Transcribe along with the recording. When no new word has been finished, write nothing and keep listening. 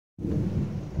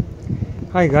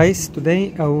Hi guys,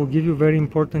 today I will give you very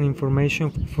important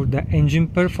information for the engine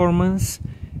performance.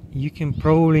 You can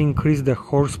probably increase the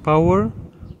horsepower,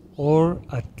 or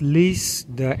at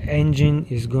least the engine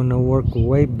is gonna work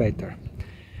way better.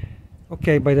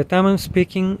 Okay, by the time I'm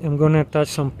speaking, I'm gonna attach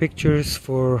some pictures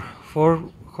for 4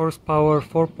 horsepower,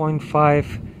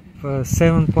 4.5,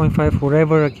 7.5,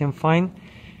 whatever I can find.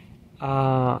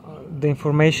 The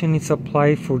information is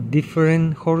applied for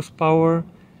different horsepower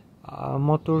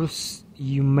motors.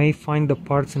 You may find the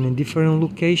parts in a different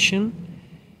location,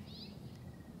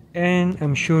 and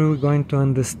I'm sure you're going to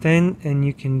understand, and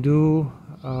you can do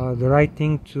the right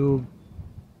thing to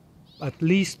at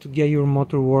least to get your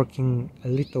motor working a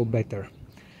little better.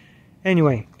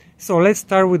 Anyway, so let's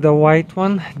start with the white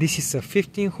one. This is a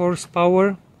 15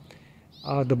 horsepower.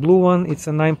 The blue one, it's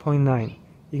a 9.9.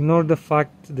 Ignore the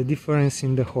fact, the difference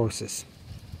in the horses.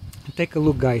 Take a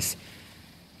look, guys.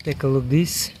 Take a look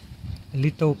this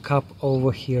little cup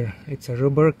over here. It's a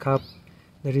rubber cup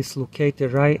that is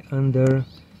located right under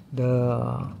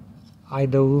the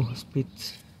idle speed.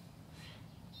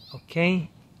 Okay,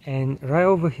 and right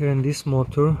over here in this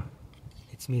motor,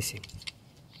 it's missing.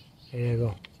 There you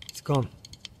go, it's gone.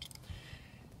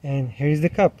 And here is the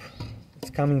cup. It's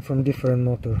coming from different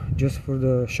motor, just for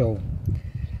the show.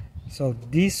 So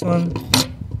this one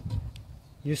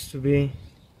used to be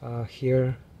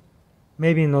here.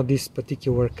 Maybe not this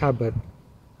particular cup, but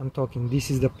I'm talking,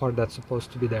 this is the part that's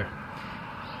supposed to be there.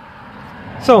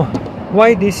 So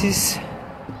why this is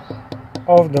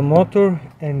off the motor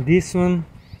and this one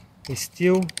is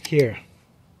still here?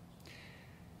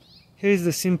 Here's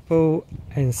the simple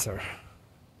answer.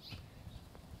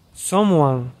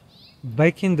 Someone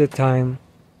back in the time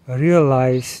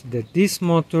realized that this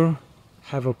motor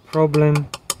have a problem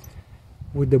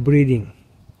with the breathing,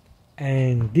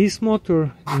 and this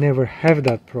motor never have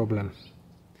that problem.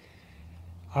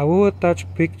 I will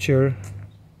attach picture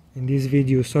in this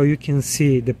video so you can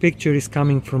see. The picture is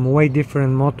coming from a way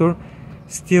different motor,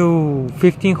 still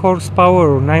 15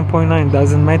 horsepower or 9.9,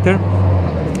 doesn't matter.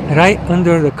 Right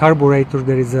under the carburetor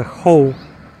there is a hole,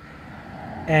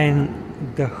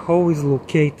 and the hole is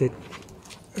located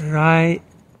right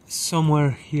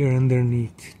somewhere here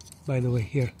underneath, by the way,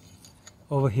 here,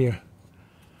 over here.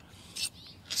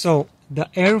 So the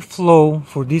airflow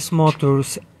for these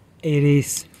motors, it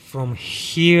is from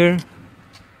here,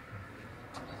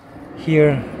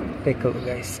 take a look,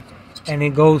 guys, and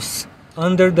it goes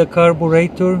under the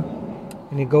carburetor,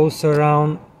 and it goes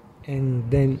around and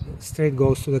then straight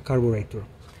goes to the carburetor.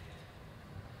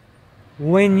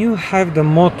 When you have the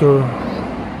motor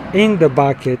in the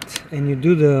bucket and you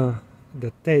do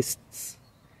the tests,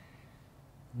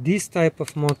 this type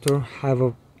of motor have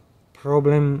a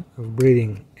problem of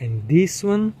breathing, and this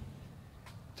one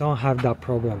don't have that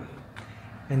problem.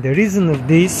 And the reason of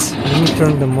this, let me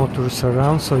turn the motors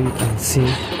around so you can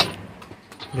see.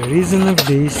 The reason of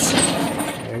this,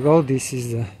 there you go, this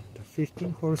is the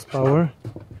 15 horsepower,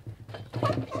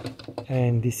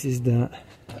 and this is the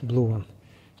blue one.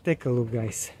 Take a look,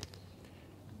 guys,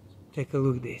 take a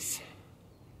look this.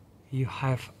 You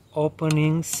have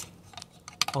openings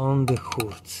on the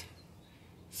hood,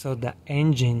 so the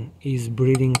engine is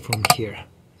breathing from here.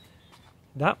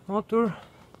 That motor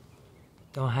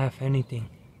don't have anything.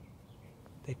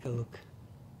 Take a look.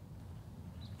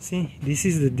 See, this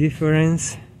is the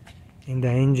difference in the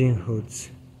engine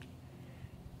hoods.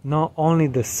 Not only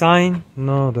the sign,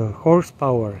 no, the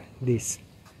horsepower, this.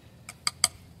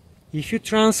 If you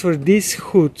transfer this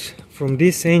hood from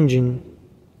this engine,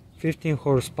 15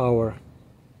 horsepower,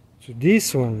 to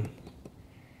this one,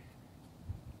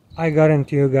 I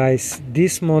guarantee you guys,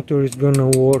 this motor is gonna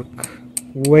work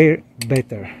way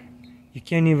better. You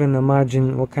can't even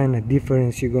imagine what kind of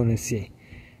difference you're gonna see.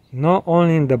 Not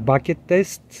only in the bucket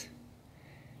test,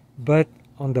 but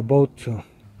on the boat too.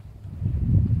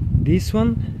 This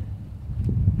one,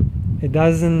 it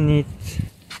doesn't need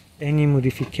any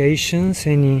modifications,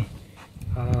 any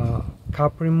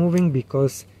cup removing,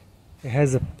 because it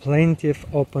has a plenty of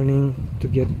opening to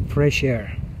get fresh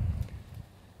air.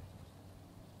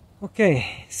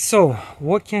 Okay, so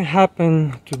what can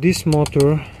happen to this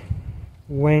motor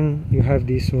when you have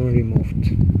this one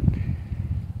removed?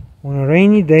 On a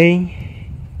rainy day,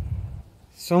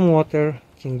 some water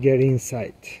can get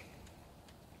inside.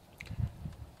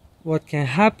 What can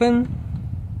happen?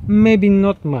 Maybe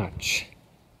not much,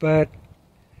 but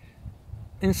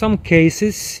in some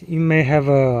cases you may have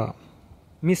a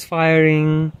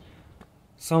misfiring.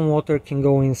 Some water can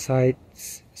go inside,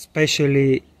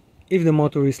 especially if the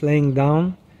motor is laying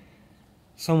down.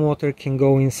 Some water can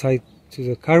go inside to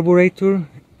the carburetor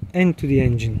and to the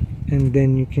engine, and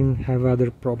then you can have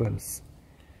other problems.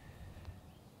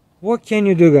 What can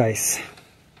you do, guys?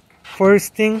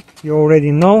 First thing, you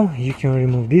already know, you can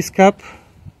remove this cap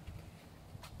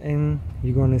and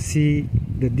you're gonna see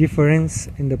the difference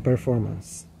in the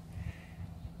performance.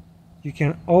 You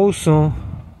can also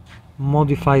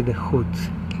modify the hood.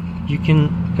 You can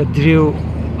drill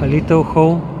a little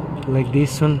hole like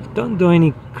this one. Don't do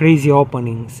any crazy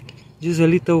openings, just a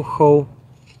little hole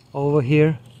over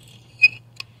here.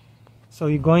 So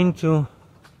you're going to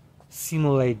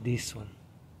simulate this one,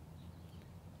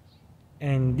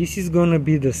 and this is gonna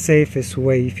be the safest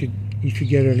way if you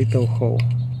get a little hole.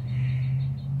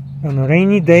 On a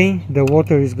rainy day, the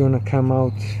water is gonna come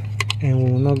out and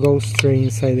will not go straight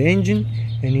inside the engine,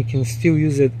 and you can still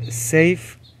use it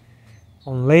safe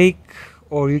on lake,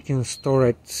 or you can store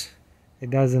it. It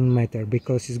doesn't matter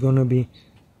because it's gonna be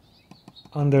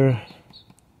under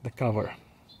the cover.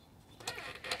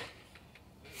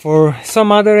 For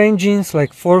some other engines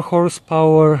like 4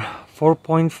 horsepower,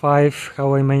 4.5,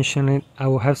 how I mentioned it, I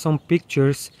will have some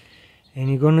pictures and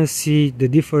you're gonna see the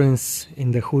difference in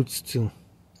the hoods too.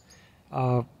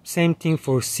 Same thing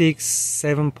for 6,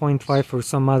 7.5 for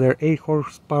some other 8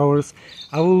 horsepowers.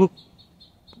 I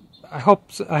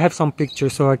hope I have some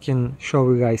pictures so I can show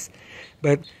you guys.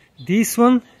 But this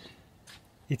one,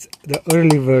 it's the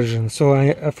early version, so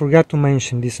I forgot to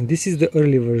mention this one. This is the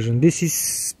early version. This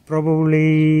is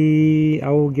probably, I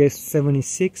will guess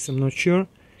 76, I'm not sure.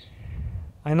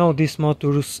 I know this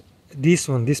motors, this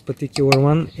particular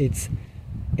one, it's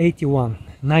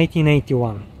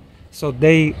 1981. So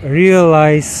they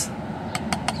realize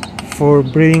for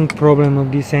breathing problem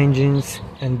of these engines,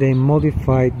 and they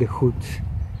modified the hood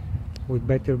with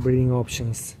better breathing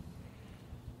options.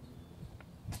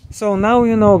 So now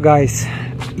you know, guys,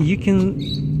 you can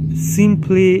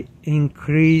simply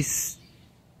increase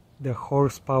the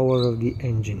horsepower of the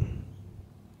engine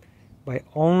by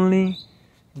only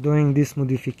doing this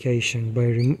modification,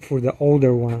 for the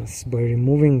older ones, by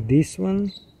removing this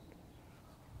one,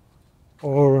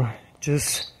 or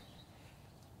just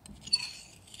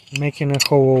making a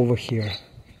hole over here.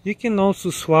 You can also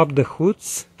swap the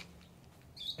hoods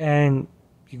and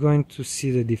you're going to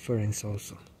see the difference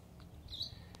also.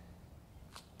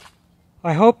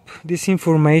 I hope this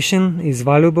information is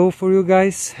valuable for you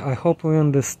guys. I hope you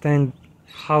understand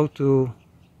how to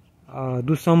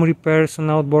do some repairs on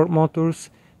outboard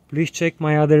motors. Please check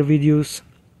my other videos.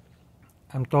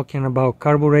 I'm talking about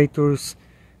carburetors.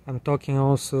 I'm talking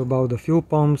also about the fuel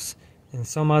pumps and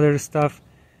some other stuff.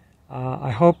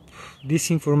 I hope this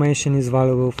information is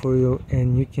valuable for you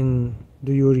and you can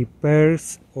do your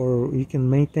repairs, or you can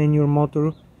maintain your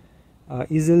motor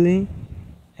easily,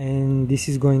 and this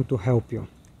is going to help you.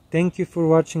 Thank you for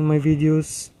watching my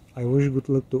videos. I wish good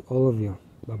luck to all of you.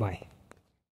 Bye bye.